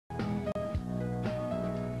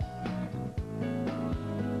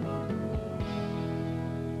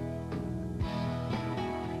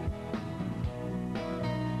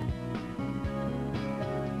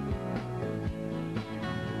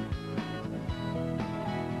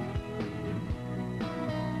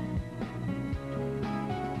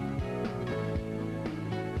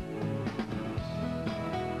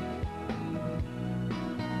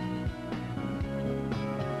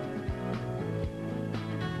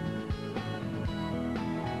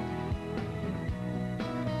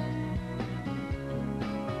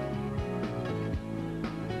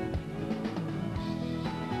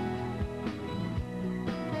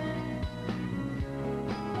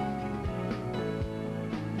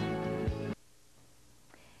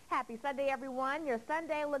Happy Sunday, everyone. Your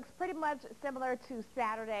Sunday looks pretty much similar to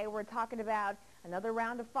Saturday. We're talking about another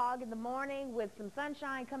round of fog in the morning with some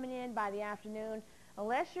sunshine coming in by the afternoon.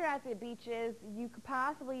 Unless you're at the beaches, you could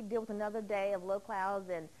possibly deal with another day of low clouds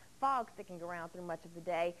and fog sticking around through much of the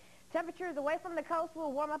day. Temperatures away from the coast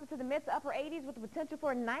will warm up into the mid to upper 80s with the potential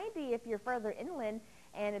for 90 if you're further inland.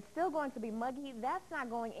 And it's still going to be muggy. That's not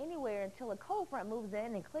going anywhere until a cold front moves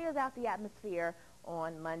in and clears out the atmosphere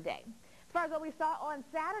on Monday. As far as what we saw on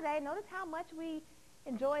Saturday, notice how much we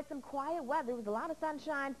enjoyed some quiet weather. There was a lot of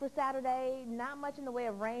sunshine for Saturday, not much in the way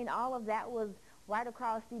of rain. All of that was right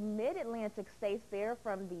across the mid-Atlantic states there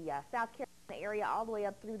from the South Carolina area all the way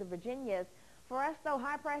up through the Virginias. For us, though,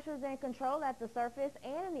 high pressure is in control at the surface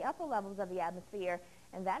and in the upper levels of the atmosphere,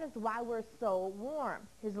 and that is why we're so warm.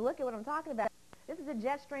 Here's a look at what I'm talking about. This is a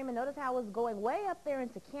jet stream, and notice how it's going way up there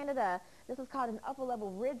into Canada. This is called an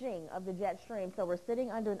upper-level ridging of the jet stream. So we're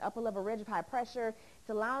sitting under an upper-level ridge of high pressure. It's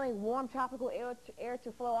allowing warm tropical air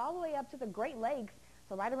to flow all the way up to the Great Lakes.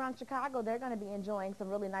 So right around Chicago, they're going to be enjoying some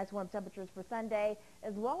really nice warm temperatures for Sunday,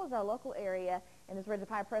 as well as our local area. And this ridge of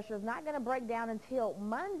high pressure is not going to break down until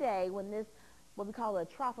Monday when this, what we call a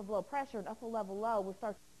trough of low pressure, an upper-level low, will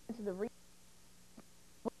start into the region.